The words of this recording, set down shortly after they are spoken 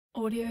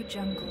Audio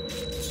Jungle.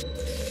 This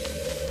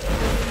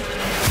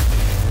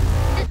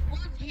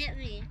one hit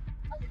me.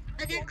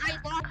 And then I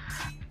lost.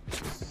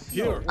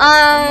 Here.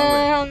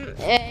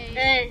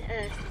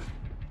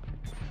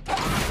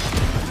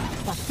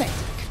 Pathetic.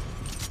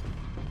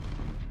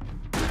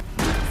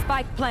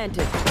 Spike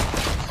planted.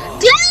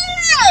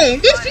 Dang!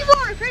 These people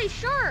are pretty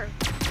sure.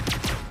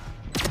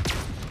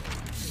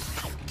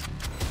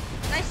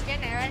 Nice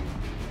skin, Aaron.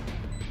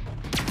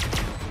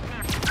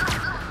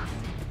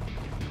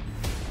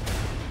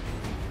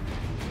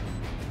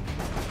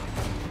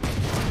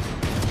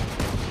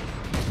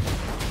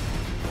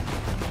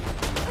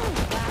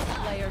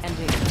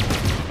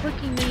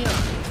 Freaking me up.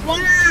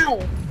 Wow!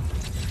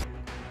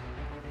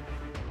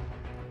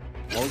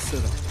 All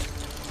set up.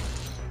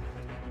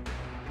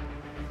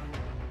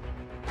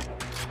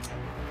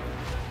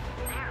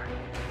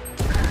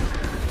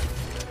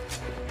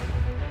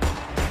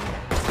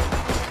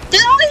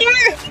 Get over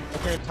here!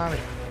 Okay, Tommy.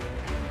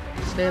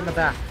 Stay in the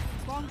back.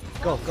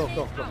 Go, go,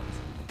 go, go.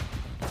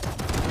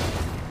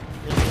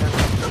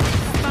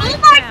 Oh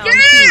my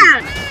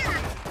god!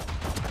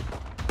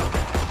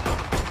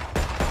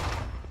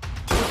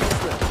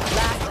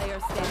 Last player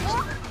standing.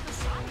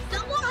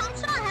 Double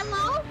headshot,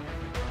 hello?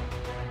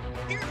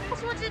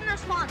 This one's in their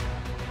spawn.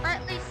 Or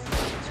at least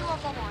two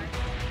of them are.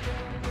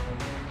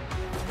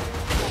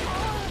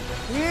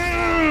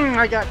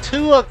 I got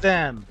two of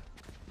them.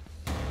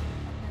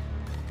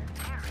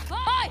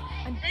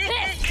 I'm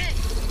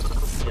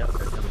pissed. Yep,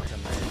 they're coming to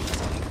my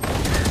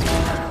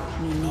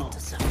We need to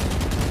suffer.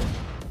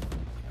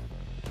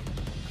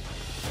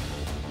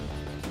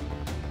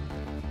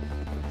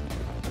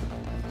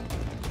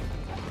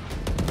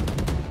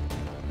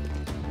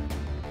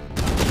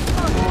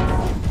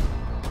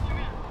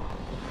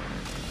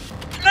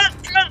 Drop!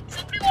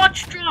 Somebody watch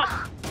drop!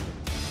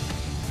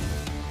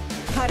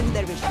 Cutting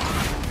their vision.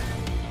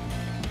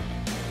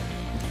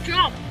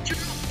 Drop!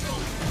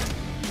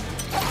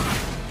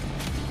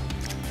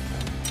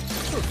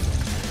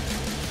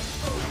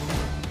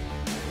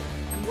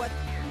 What?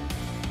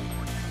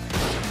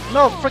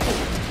 No, freaking.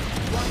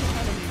 One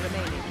enemy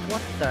remaining.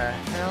 What the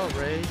hell,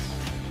 Raze?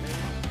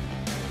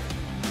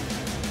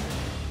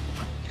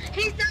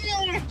 He's not in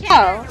your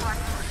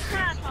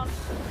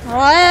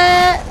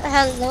What?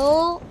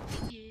 Hello?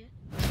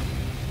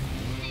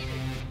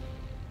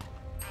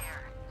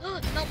 Oh,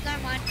 nope,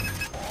 never mind.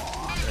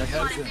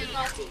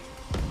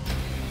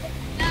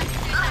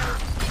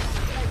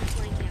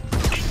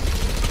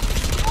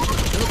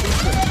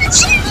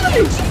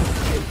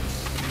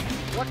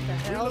 What the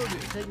hell? Did you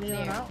take me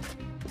on out?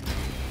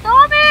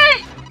 Stop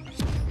it!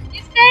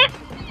 He's dead!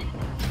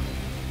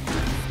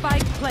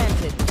 Spike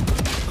planted.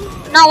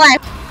 No way.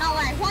 No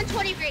way.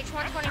 120 bridge.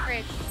 120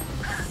 bridge.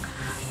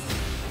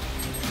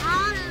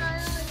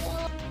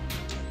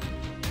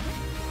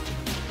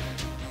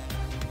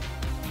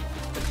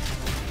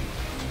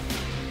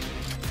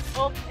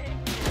 Okay.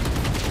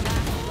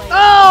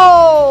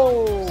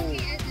 Oh!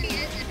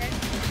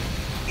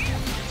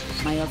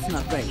 My ult's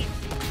not ready.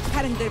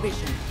 Cutting their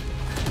vision.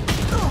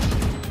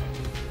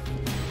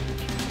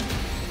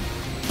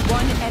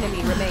 One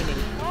enemy remaining.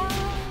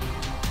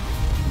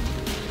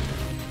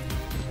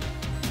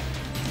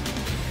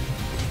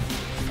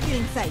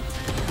 Stealing sight.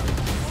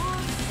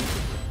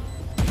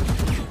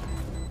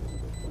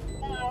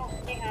 No,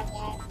 they have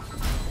that.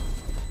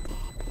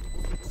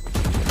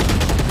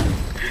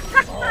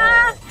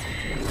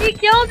 He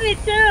killed me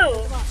too!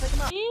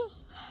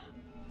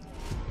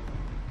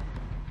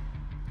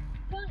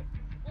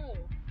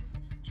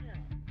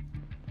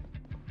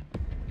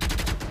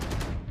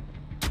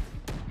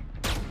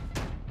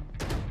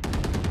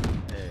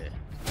 Hey.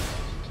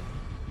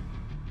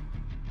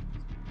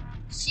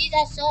 See,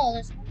 that's all.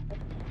 That's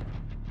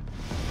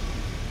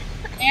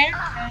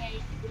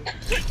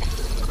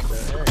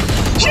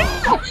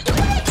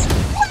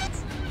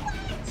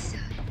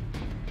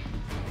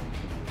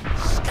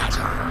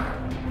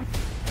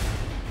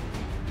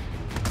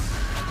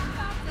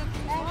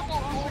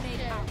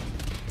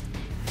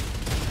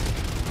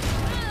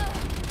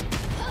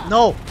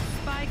No!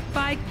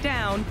 Spike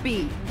down,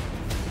 B.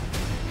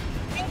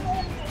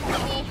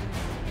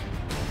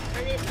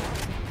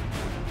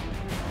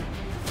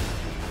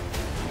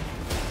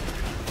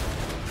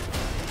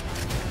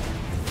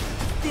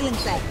 Stealing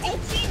sight.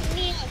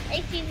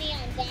 18 neon,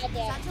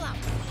 goddamn.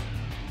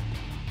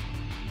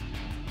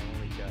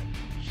 Only got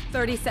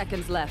 30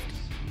 seconds left.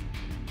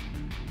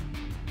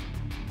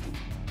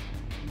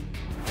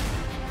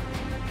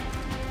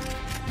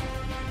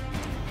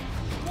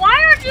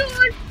 Why are you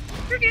on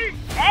freaking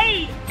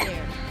A?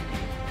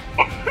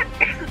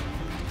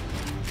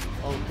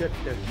 Oh, good.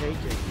 They're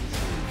KJ.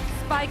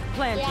 Spike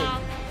planted. Yeah.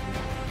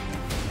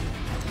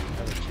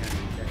 Another chance to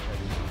catch up.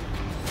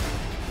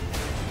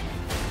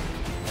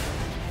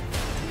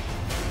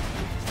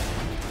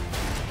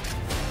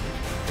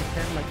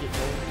 Pretend like it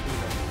won't be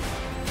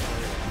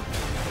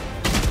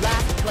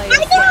Last player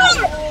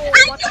standing.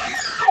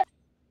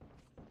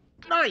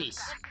 Nice!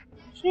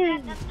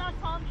 That's not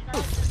Tommy,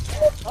 that's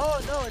Oh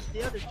no, it's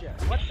the other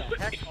jet. What the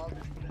heck? All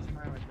this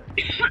time right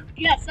there.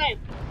 yeah, same.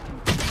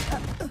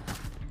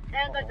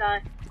 And good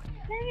guy.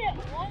 Dang it,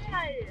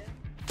 why?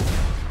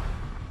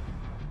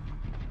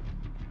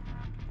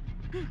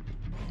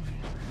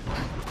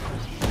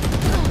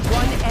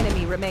 One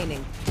enemy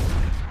remaining.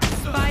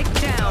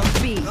 Spike down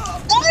B.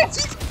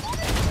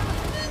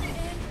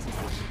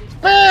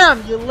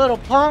 Bam! You little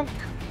punk!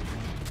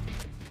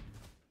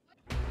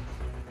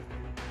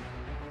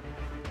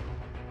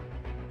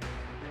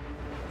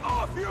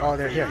 Oh,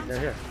 they're here. They're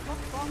here.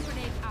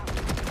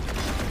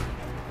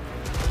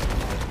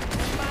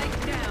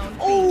 Spike down B.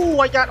 Oh,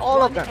 I got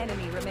all of One them.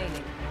 enemy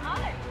remaining.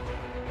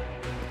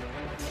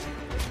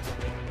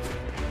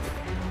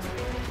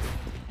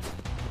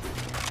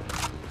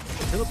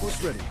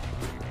 Teleport's ready.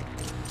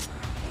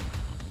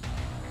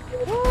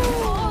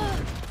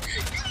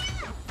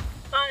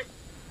 Fine.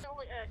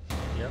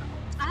 Yep.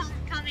 I'm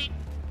coming.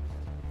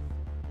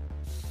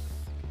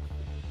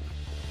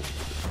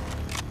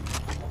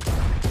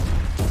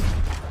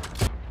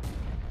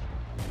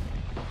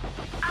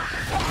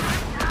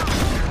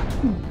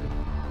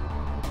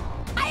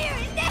 Fire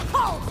in the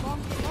hole!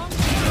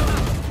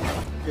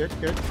 Good,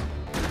 good.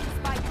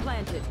 Spike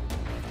planted.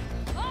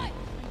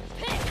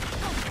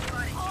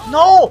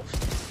 No!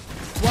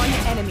 One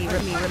enemy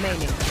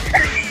remaining.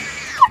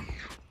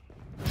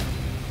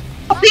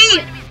 B!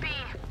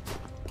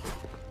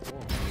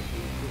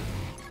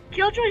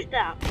 Killjoy's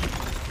down.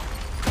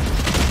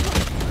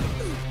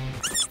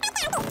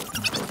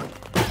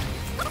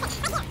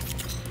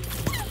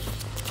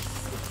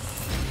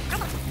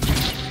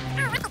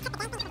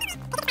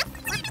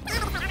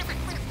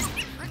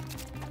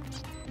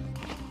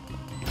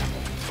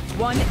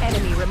 One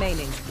enemy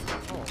remaining.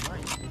 Oh,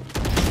 nice.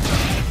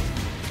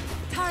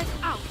 Turret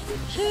out.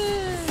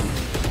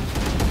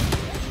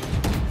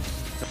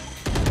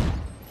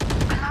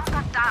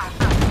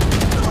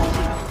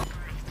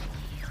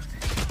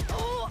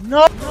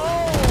 No!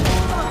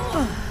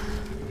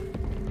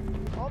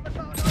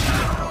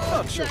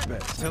 Oh, shit,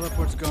 man.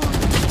 Teleport's gone.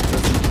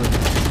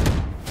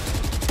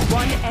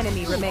 One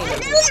enemy remaining.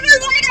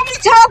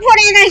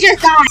 Teleporting and I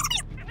just died.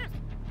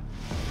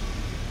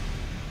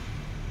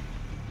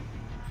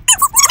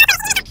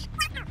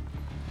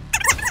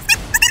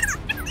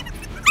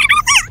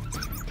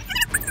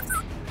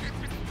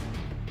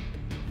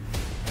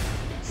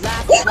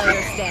 Last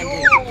player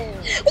standing.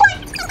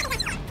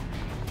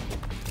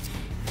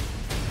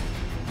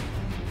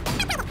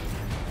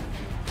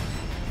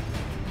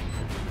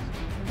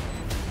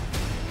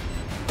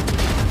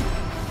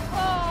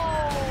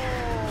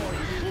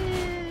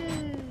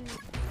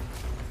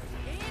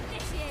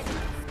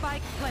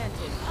 Spike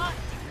planted.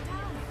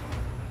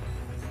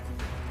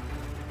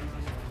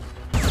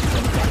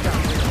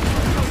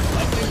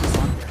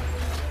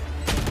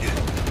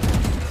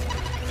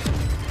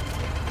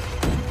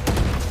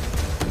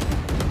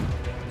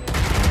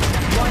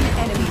 One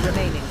enemy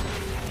remaining.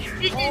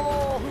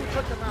 Oh, who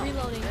took them out?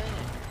 Reloading.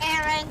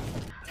 Aaron.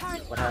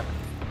 What happened?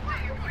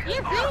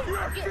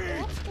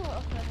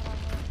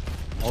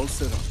 All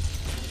set up.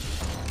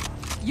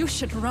 You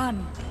should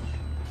run.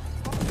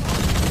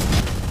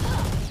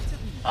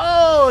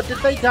 Oh, did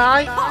they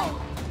die?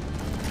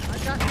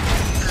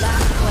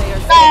 Last player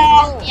standing.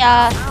 Oh,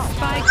 yeah.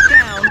 Spike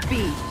down B.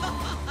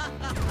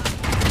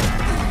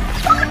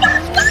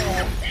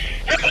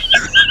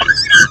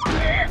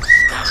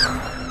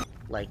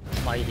 Like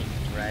fighting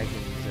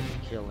dragons and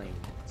killing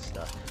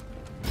stuff.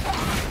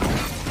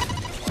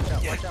 Watch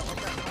out, watch out.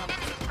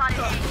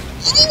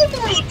 Oh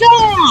my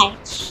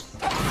gosh!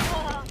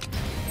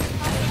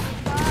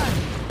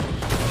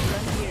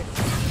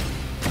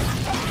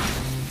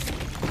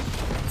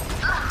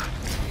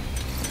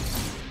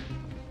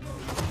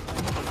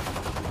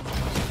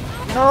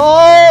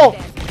 No!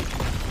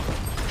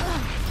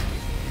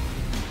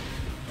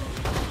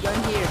 Gun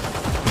here.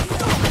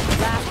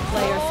 Last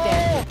player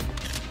standing.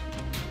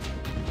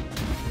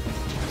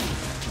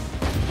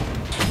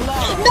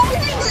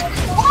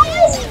 Why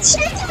is it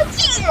chicken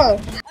here?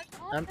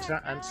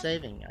 I'm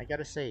saving. I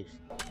gotta save.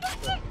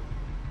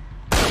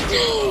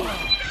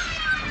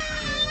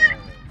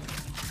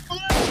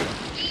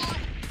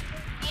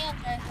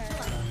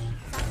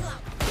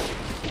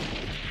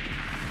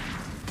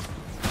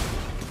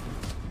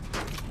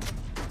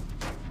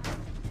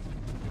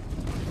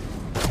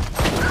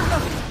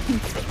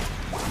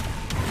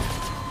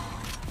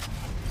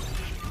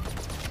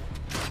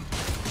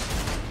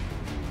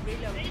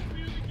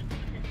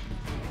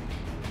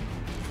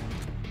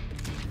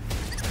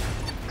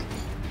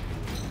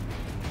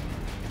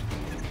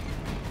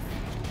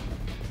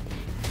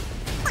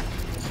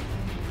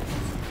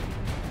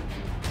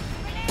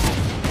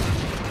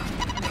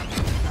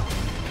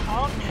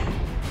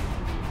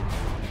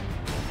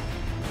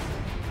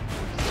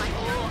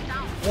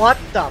 What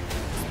the?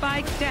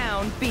 Spike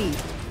down B.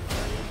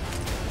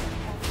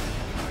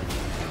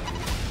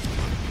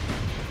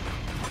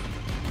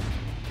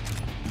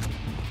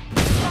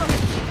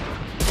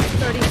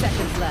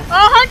 Left.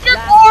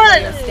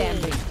 101!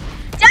 Standing.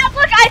 Dad,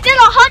 look, I did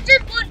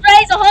 101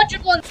 raise,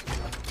 101.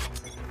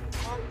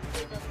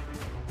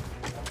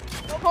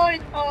 No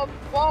point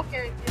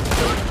walking.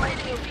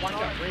 Watch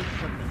out, raise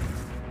something.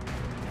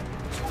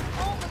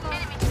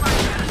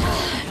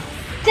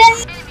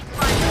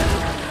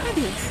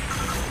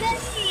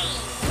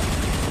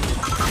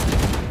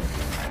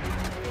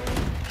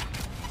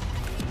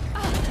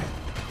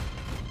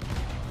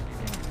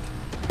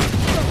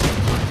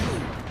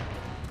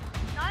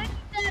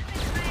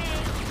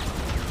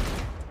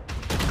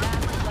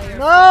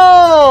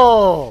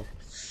 No!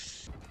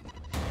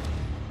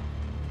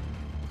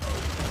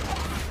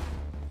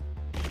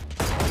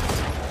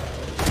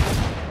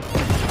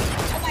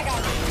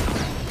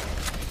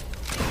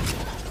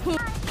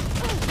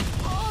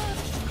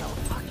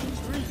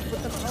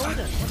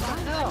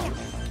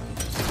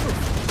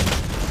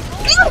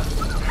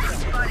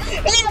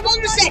 And I'm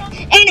almost dead.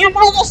 And I'm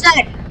almost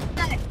dead.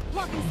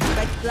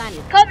 Spike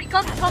planted. Come.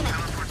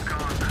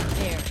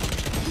 There.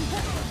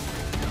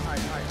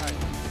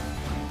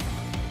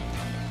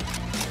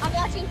 I'm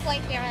watching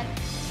flank Baron.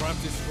 Trap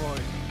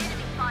destroyed.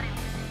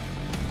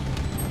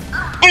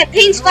 Hey,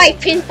 pin spike.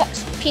 There.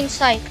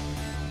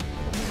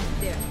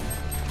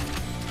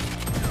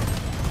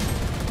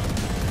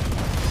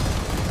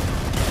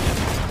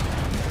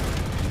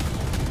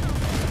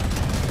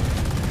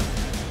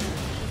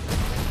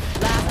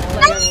 Last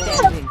player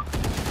standing.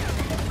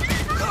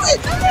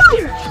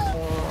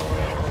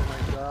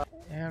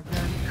 Aaron,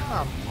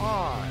 come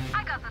on.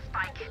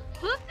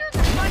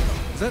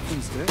 That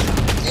one's dead.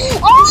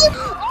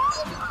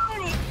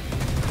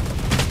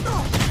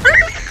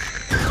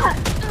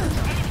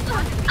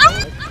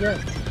 Yes.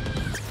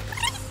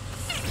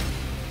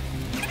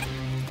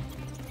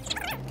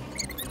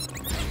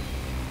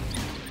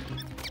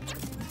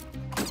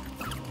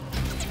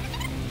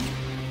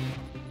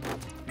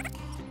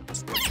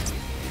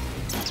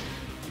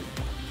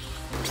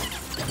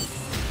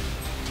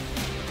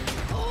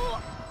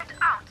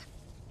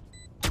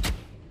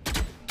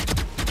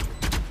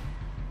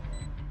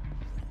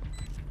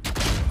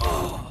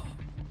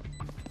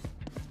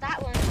 That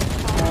one.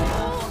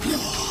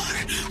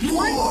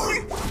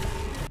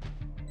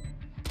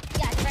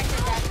 Yeah,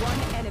 director dead. One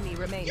enemy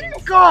remaining.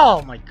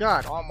 Oh my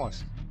god,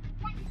 almost.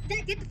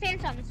 Get the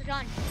phantom, Mr.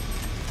 John.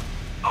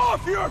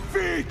 Off your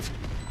feet!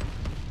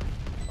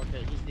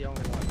 Okay, he's the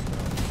only one.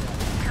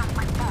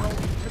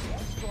 Just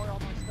destroy all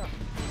my stuff.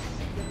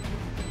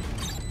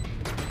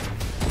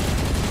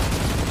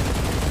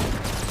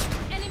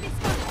 Enemy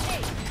spotted.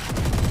 Hey.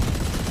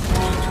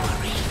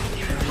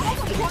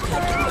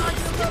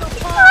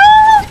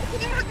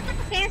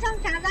 Phantom,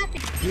 can I have that?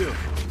 Here.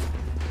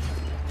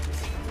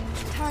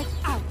 Charge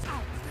out.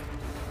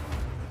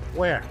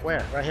 Where?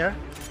 Right here?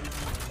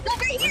 No,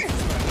 right here.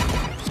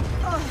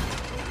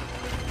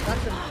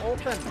 That's an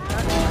open.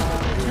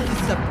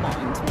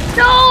 Disappoint.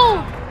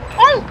 No!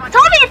 Oh,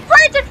 Tommy, it's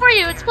planted for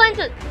you. It's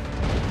planted.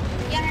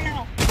 Yeah, I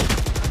know.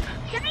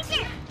 Get in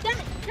here. Get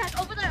it.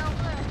 Over there.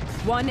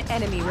 One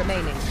enemy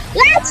remaining.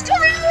 Let's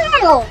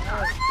go!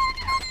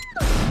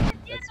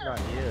 That's not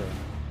you.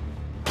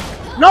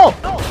 No!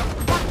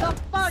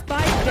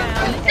 Spike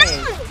down A.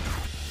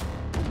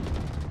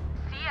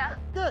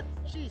 Good.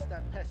 Jeez,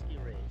 that pesky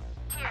race.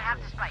 Here, have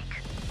the spike.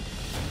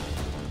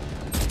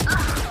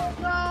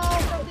 No,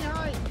 from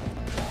behind.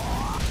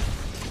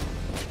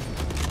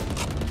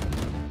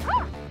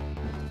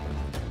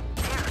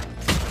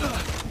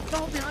 No,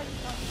 behind.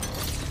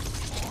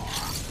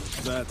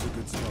 That's a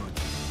good start.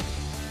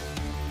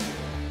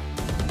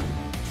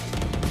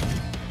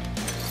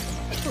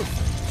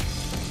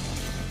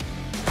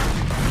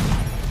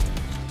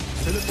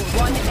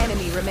 One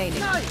enemy remaining.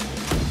 Nice.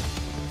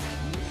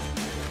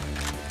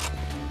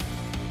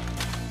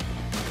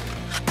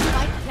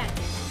 Spike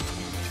planted.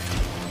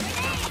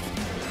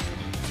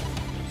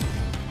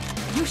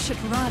 You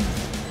should run.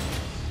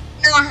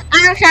 No,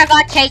 I'm not sure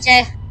about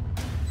KJ.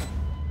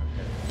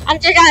 I'm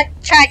just gonna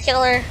try to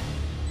kill her.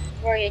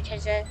 Where are you,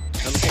 KJ?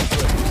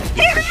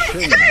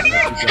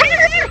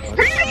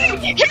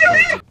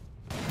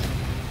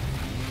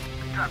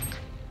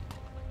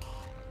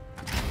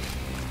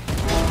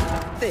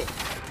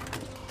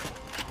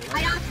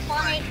 I got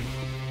spotted.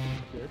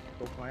 Good.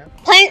 Go plant.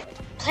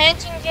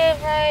 Planting it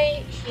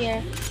right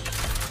here.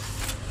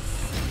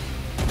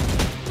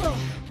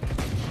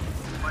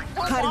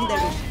 Cutting their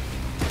vision.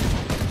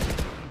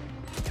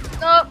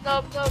 Nope.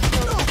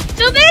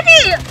 Too many!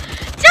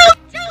 Too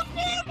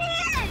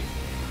many!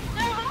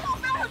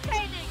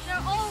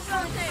 They're all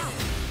rotating.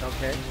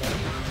 Okay.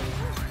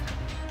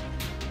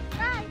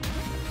 Guys.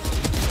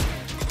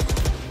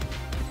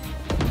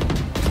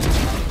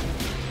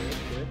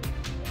 Good.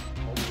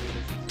 Hopefully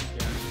this is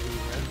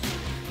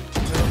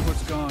guaranteed.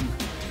 Teleport's gone.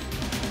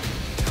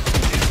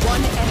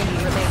 One enemy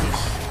remaining.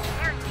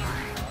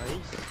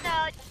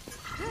 Nice.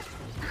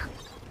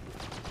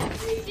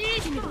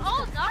 Jeez,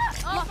 oh god!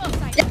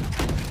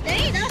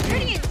 Dang, that was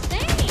pretty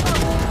insane!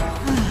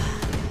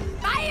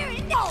 Fire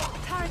in the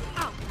Turret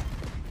out.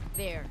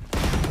 There.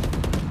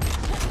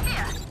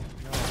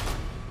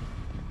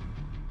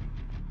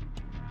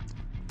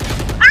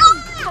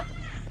 Ah!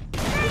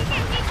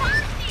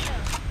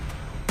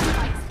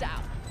 Lights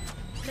down.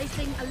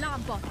 Placing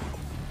alarm bot.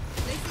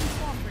 Placing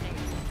swarm grenade.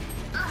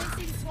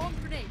 Placing swarm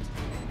grenade.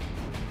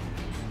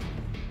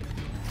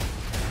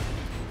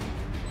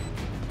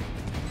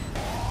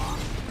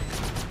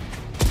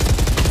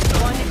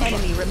 One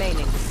enemy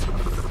remaining.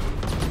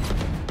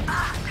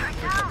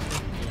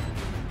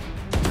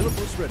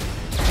 Teleport's ready.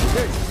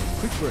 Okay,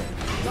 quick break.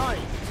 Nice.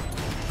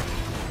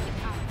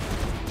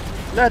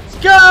 Let's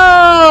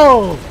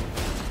go!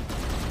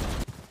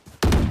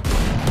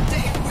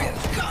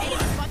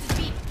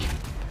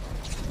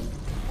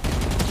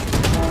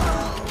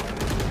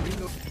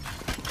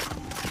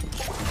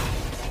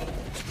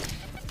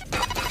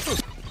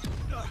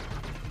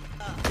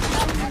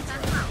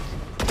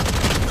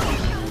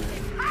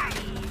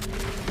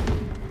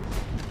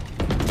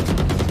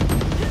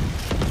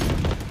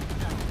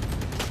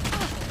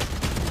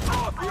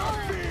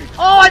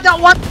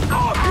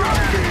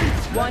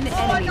 One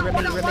Oh, I enemy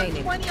got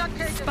remaining. 120 on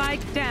Kagan.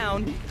 Spike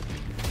down.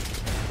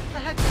 The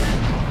heck?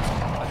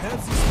 I have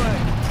the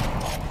spike.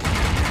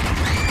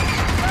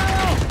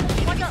 Oh!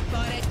 Watch out!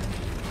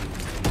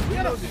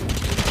 Reloading.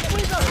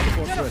 Squeeze up!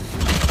 Teleport Get him! ready.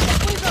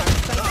 Squeeze up!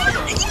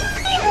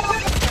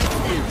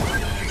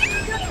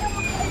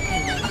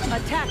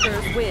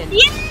 Attackers win.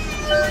 Yeah!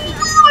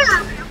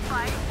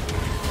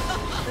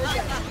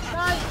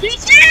 Nice!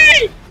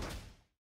 GG!